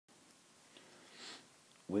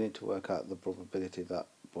we need to work out the probability that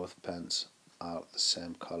both pens are the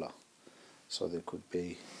same color. So they could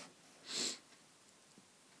be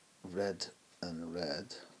red and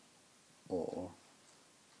red, or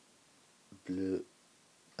blue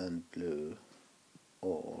and blue,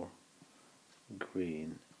 or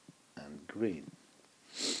green and green.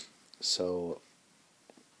 So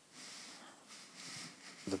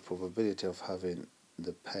the probability of having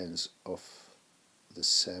the pens of the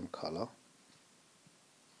same color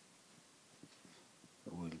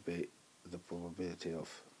will be the probability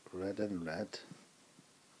of red and red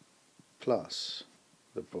plus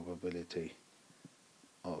the probability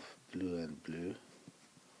of blue and blue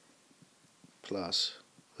plus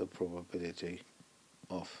the probability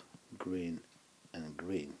of green and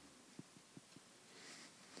green.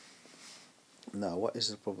 Now, what is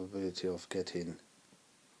the probability of getting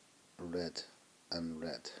red and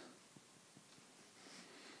red?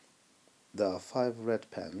 There are 5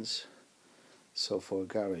 red pens, so for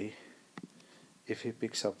Gary, if he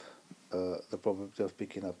picks up the probability of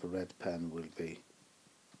picking up a red pen will be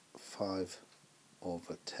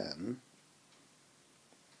 5/10.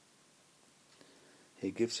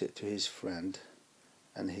 He gives it to his friend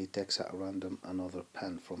and he takes at random another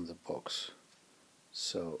pen from the box,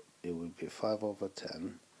 so it will be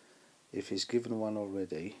 5/10. If he's given one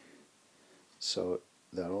already, so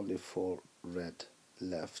there are only 4 red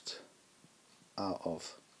left out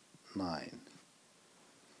of 9,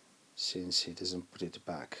 since he doesn't put it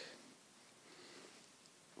back.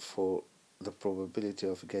 For the probability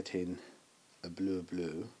of getting a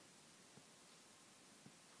blue,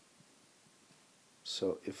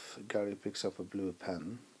 so if Gary picks up a blue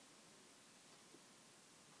pen,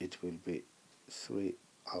 it will be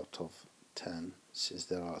 3/10, since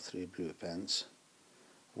there are 3 blue pens.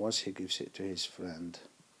 Once he gives it to his friend,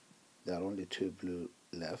 there are only 2 blue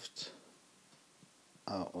left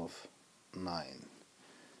out of 9,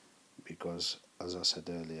 because as I said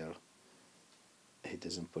earlier, he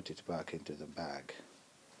doesn't put it back into the bag,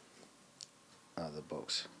 the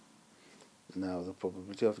box. Now the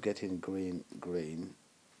probability of getting green,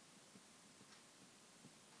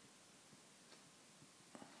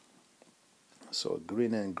 so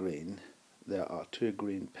green and green, there are 2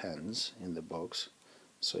 green pens in the box,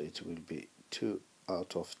 so it will be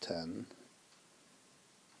 2/10.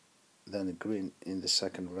 Then green in the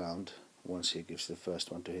second round, once he gives the first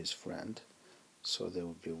one to his friend, so there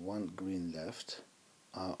will be 1 green left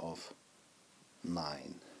out of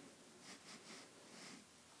 9.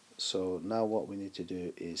 So now what we need to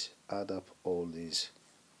do is add up all these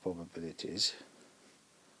probabilities.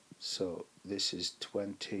 So this is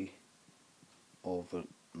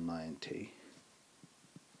 20/90,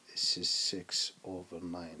 this is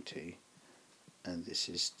 6/90, and this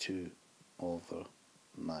is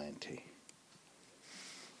 2/90.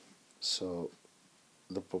 So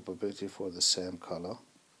the probability for the same color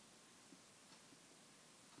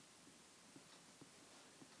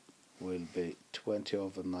will be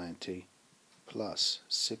 20/90 plus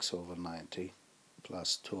 6/90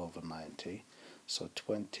 plus 2/90. So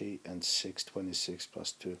 20 and 6, 26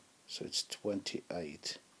 plus 2, so it's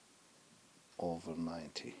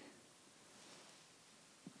 28/90.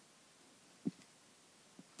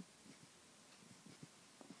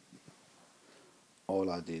 All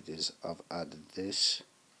I did is I've added this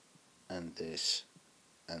and this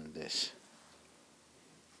and this,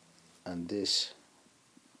 and this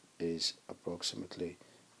is approximately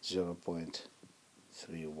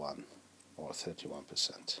 0.31 or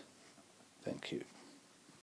 31%. Thank you.